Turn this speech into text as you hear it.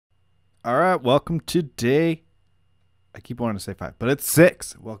All right, welcome to day. I keep wanting to say 5, but it's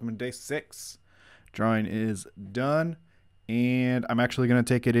 6. Welcome to day 6. Drawing is done, and I'm actually going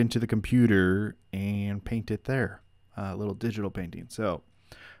to take it into the computer and paint it there. A little digital painting. So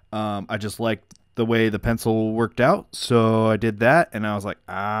I just liked the way the pencil worked out, so I did that, and I was like,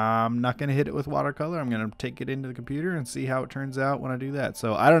 I'm not going to hit it with watercolor. I'm going to take it into the computer and see how it turns out when I do that.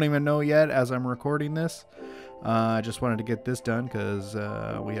 So I don't even know yet as I'm recording this. I just wanted to get this done because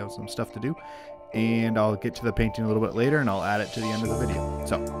we have some stuff to do, and I'll get to the painting a little bit later and I'll add it to the end of the video.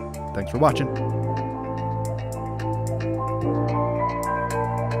 So thanks for watching.